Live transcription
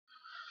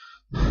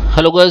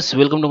Hello guys,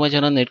 welcome to my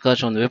channel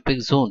NetCast on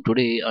WebTech Zone.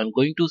 Today I'm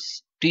going to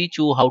teach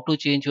you how to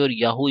change your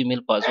Yahoo email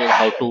password,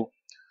 how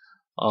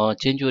to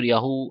change your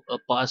Yahoo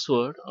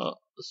password.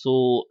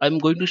 So I'm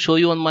going to show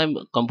you on my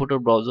computer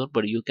browser,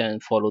 but you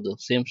can follow the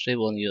same step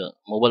on your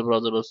mobile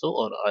browser also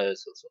or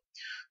iOS also.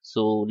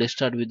 So let's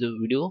start with the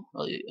video.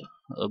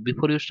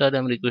 Before you start,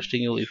 I'm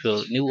requesting you, if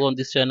you're new on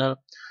this channel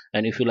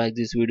and if you like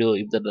this video,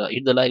 hit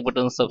the like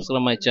button,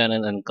 subscribe my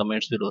channel and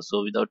comments below.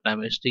 So without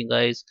time wasting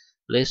guys,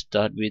 let's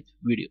start with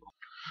video.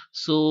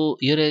 So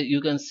here you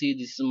can see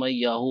this is my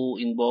Yahoo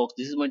inbox.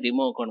 This is my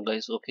demo account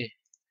guys. Okay,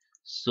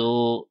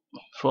 so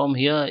from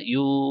here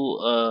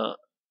you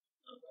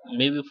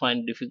maybe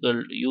find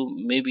difficult, you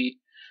maybe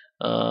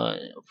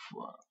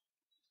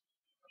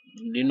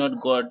did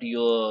not got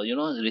your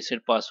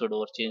reset password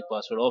or change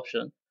password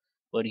option,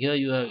 but here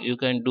you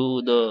can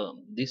do the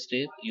this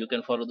step. You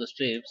can follow the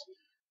steps.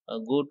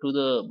 Go to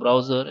the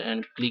browser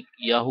and click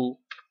Yahoo,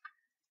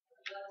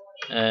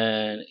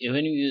 and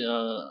even you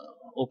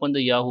open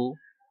the Yahoo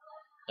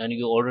and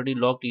you already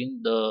logged in,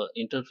 the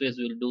interface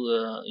will do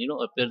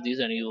appear this,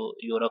 and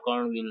your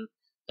account will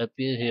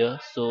appear here.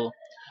 So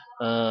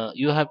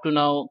you have to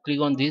now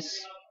click on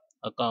this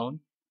account.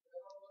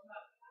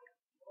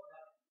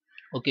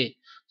 Okay,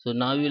 so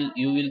now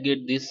you will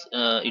get this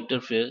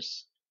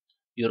interface,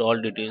 your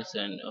all details.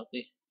 And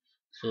okay,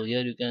 so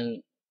here you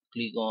can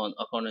click on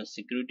account and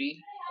security,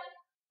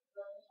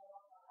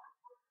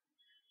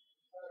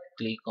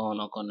 click on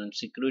account and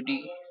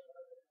security,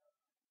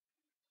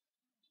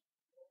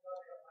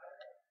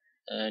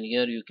 and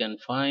here you can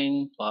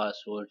find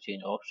password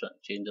change option,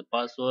 change the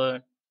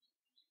password.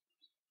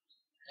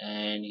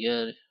 And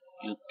here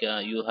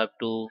you have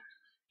to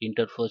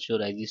enter first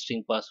your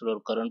existing password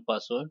or current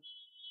password,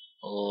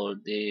 or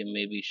they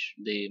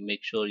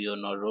make sure you're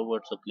not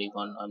robot. So click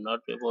on I'm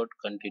not robot,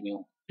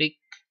 continue, click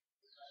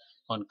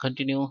on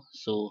continue.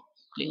 So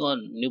click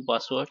on new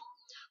password.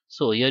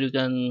 So here you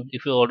can,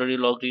 if you're already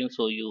logged in,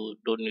 so you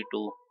don't need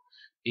to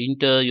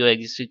enter your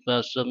existing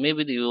password.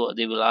 Maybe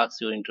they will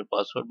ask you enter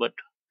password, but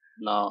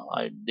now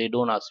they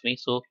don't ask me.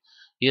 So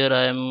here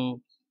I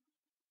am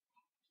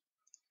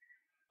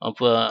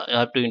I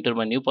have to enter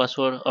my new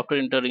password. After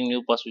entering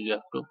new password, you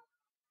have to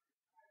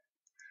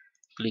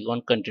click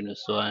on continue.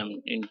 So I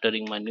am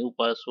entering my new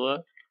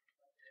password.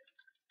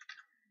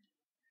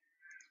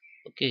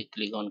 Okay,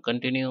 click on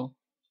continue,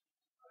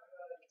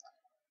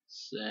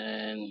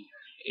 and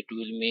it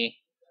will me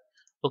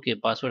okay,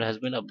 password has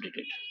been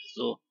updated.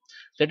 So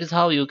that is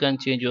how you can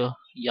change your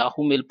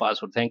Yahoo mail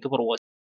password. Thank you for watching.